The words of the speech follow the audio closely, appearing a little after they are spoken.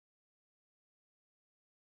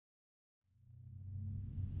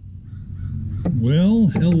Well,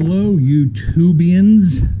 hello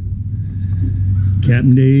YouTubians.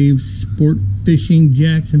 Captain Dave, Sport Fishing,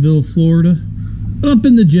 Jacksonville, Florida. Up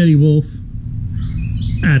in the JETTYWOLF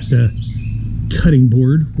at the cutting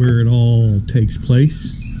board where it all takes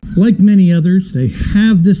place. Like many others, they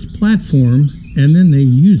have this platform and then they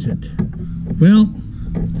use it. Well,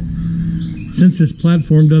 since this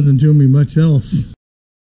platform doesn't do me much else,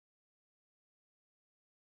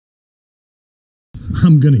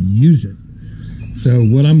 I'm going to use it. So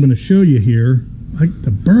what I'm going to show you here, like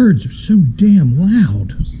the birds are so damn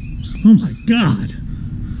loud. Oh my God.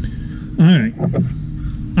 All right.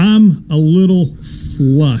 I'm a little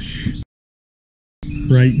flush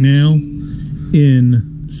right now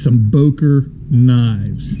in some BOKER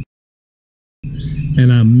knives.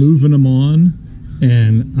 And I'm moving them on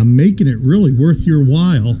and I'm making it really worth your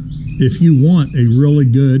while if you want a really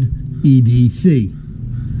good EDC.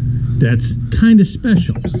 That's kind of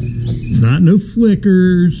special. It's not no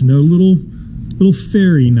flickers, no little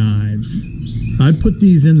fairy knives. I put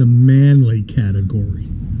these in the manly category.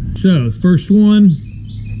 So, first one,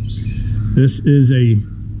 this is a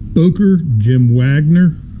BOKER Jim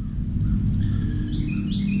Wagner.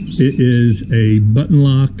 It is a button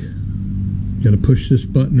lock. Got to push this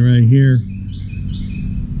button right here.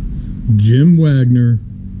 Jim Wagner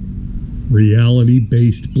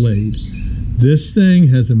reality-based blade. This thing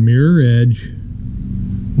has a mirror edge,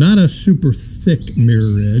 not a super thick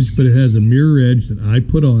mirror edge, but it has a mirror edge that I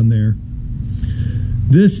put on there.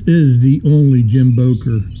 This is the only Jim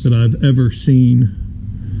BOKER that I've ever seen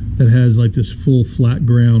that has like this full flat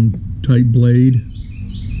ground type blade.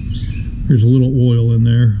 There's a little oil in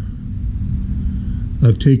there.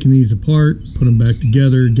 I've taken these apart, put them back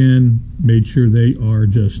together again, made sure they are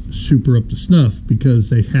just super up to snuff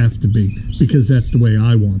because they have to be, because that's the way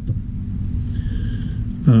I want them.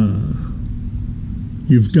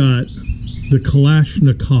 You've got the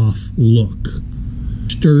Kalashnikov look.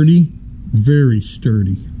 Sturdy, very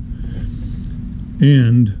sturdy.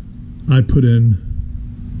 And I put in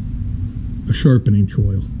a sharpening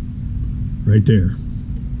choil right there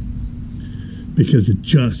because it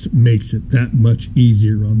just makes it that much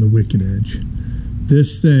easier on the wicked edge.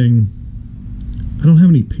 This thing, I don't have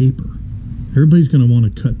any paper. Everybody's going to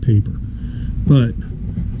want to cut paper. But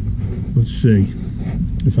let's see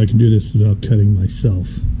if I can do this without cutting myself.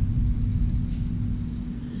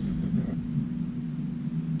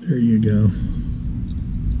 There you go.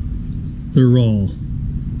 They're all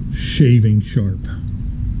shaving sharp.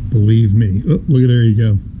 Believe me. Oh, look at, there you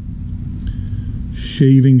go.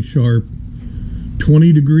 Shaving sharp.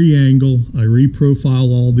 20-degree angle. I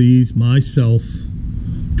reprofile all these myself.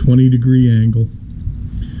 20-degree angle.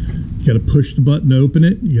 You got to push the button to open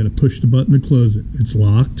it. You got to push the button to close it. It's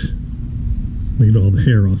locked. Get all the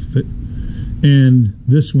hair off of it. And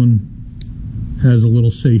this one has a little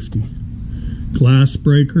safety. Glass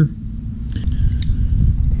breaker.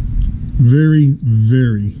 Very,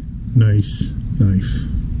 very nice knife.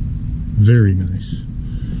 Very nice.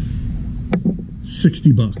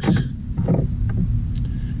 60 bucks.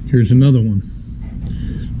 Here's another one.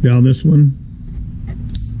 Now this one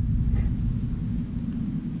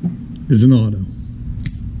is an auto.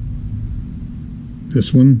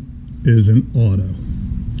 This one is an auto.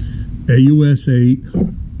 AUS 8.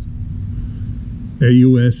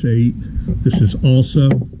 AUS 8. This is also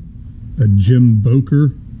a Jim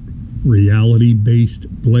BOKER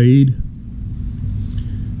reality-based blade.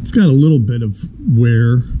 It's got a little bit of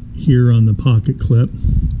wear here on the pocket clip.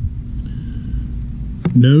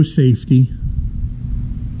 No safety.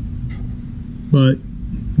 But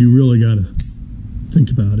you really got to think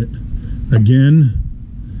about it. Again,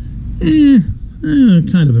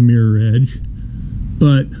 kind of a mirror edge,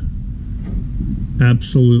 but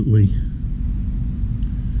absolutely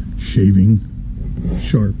shaving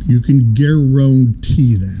sharp. You can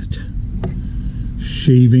guarantee that.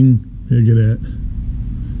 Shaving, look at that.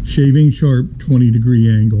 Shaving sharp, 20-degree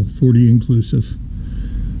angle, 40 inclusive.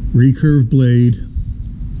 Recurve blade.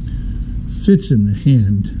 Fits in the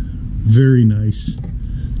hand. Very nice.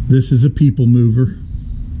 This is a people mover.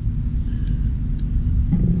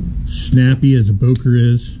 Snappy as a BOKER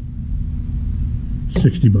is.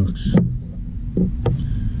 60 bucks.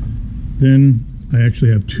 Then I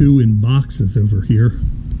actually have two in boxes over here.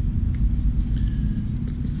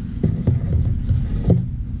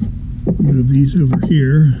 Move these over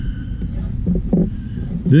here.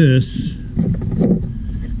 This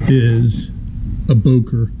is a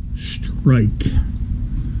BOKER Strike.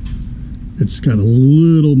 It's got a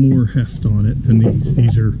little more heft on it than these.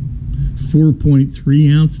 These are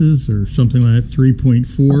 4.3 ounces or something like that,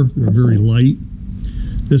 3.4. They're very light.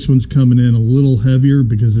 This one's coming in a little heavier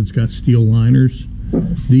because it's got steel liners.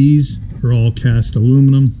 These are all cast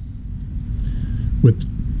aluminum with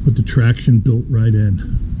the traction built right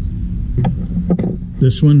in.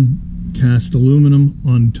 This one, cast aluminum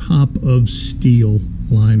on top of steel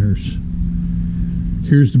liners.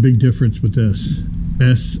 Here's the big difference with this.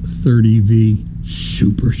 S30V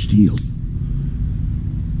super steel.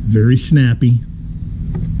 Very snappy.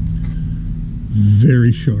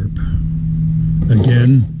 Very sharp.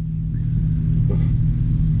 Again,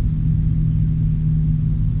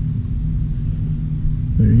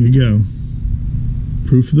 there you go.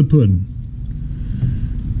 Proof of the pudding.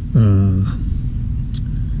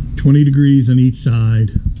 20 degrees on each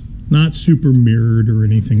side. Not super mirrored or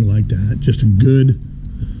anything like that. Just a good,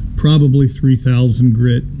 probably 3000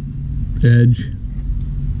 grit edge.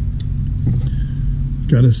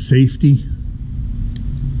 Got a safety.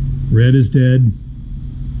 Red is dead.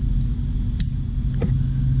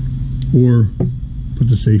 Or put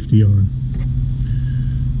the safety on.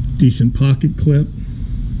 Decent pocket clip.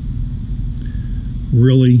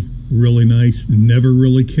 Really, really nice. Never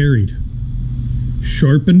really carried.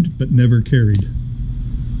 Sharpened, but never carried.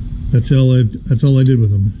 That's all I did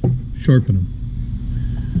with them. Sharpen them.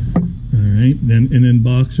 All right, then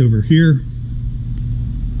box over here.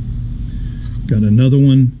 Got another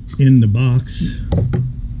one in the box.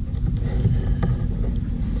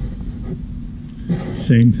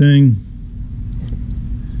 Same thing.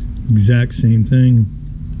 Exact same thing.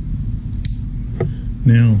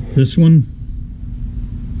 Now, this one,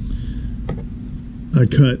 I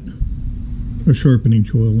cut a sharpening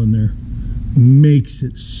choil in there. Makes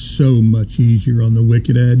it so much easier on the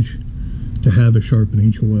wicked edge to have a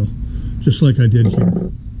sharpening choil, just like I did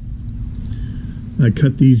here. I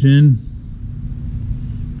cut these in.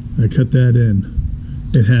 I cut that in.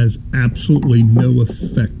 It has absolutely no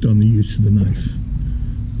effect on the use of the knife.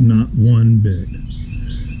 Not one bit.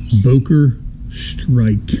 BOKER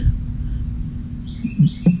Strike.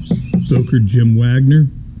 BOKER Jim Wagner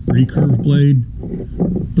recurve blade.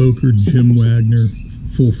 BOKER Jim Wagner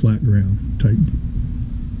full flat ground type.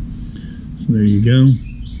 So there you go.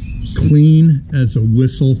 Clean as a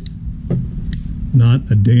whistle. Not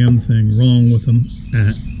a damn thing wrong with them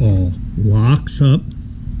at all. Locks up.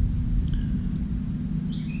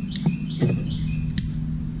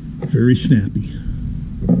 Very snappy.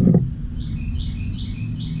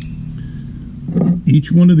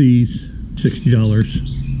 Each one of these,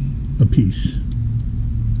 $60 a piece.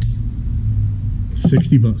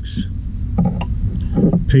 60 bucks.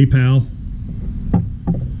 PayPal.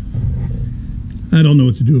 I don't know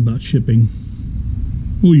what to do about shipping.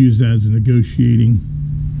 We'll use that as a negotiating.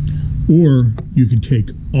 Or you could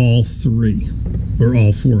take all three. Or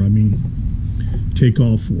all four, I mean. Take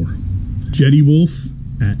all four.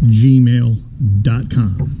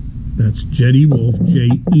 JETTYWOLF@gmail.com. That's JETTYWOLF,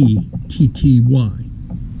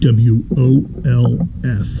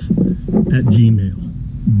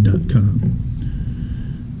 JETTYWOLF@gmail.com.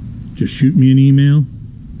 Just shoot me an email.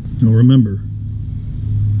 Now remember,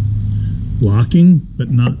 locking but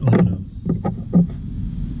not auto.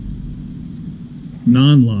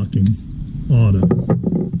 Non-locking, auto.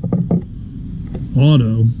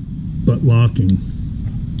 Auto but locking.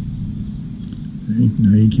 Okay,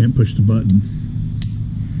 now you can't push the button.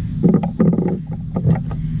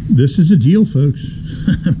 This is a deal, folks.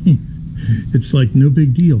 I mean, it's like no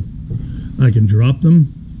big deal. I can drop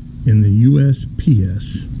them in the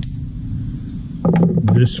USPS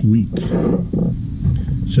this week.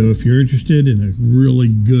 So if you're interested in a really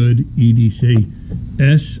good EDC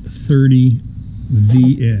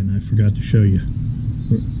S30VN, I forgot to show you.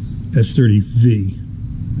 S30V.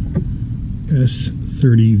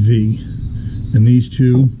 S30V. And these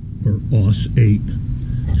two are OS8.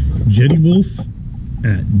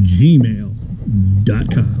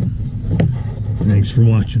 JETTYWOLF@gmail.com. Thanks for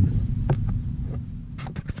watching.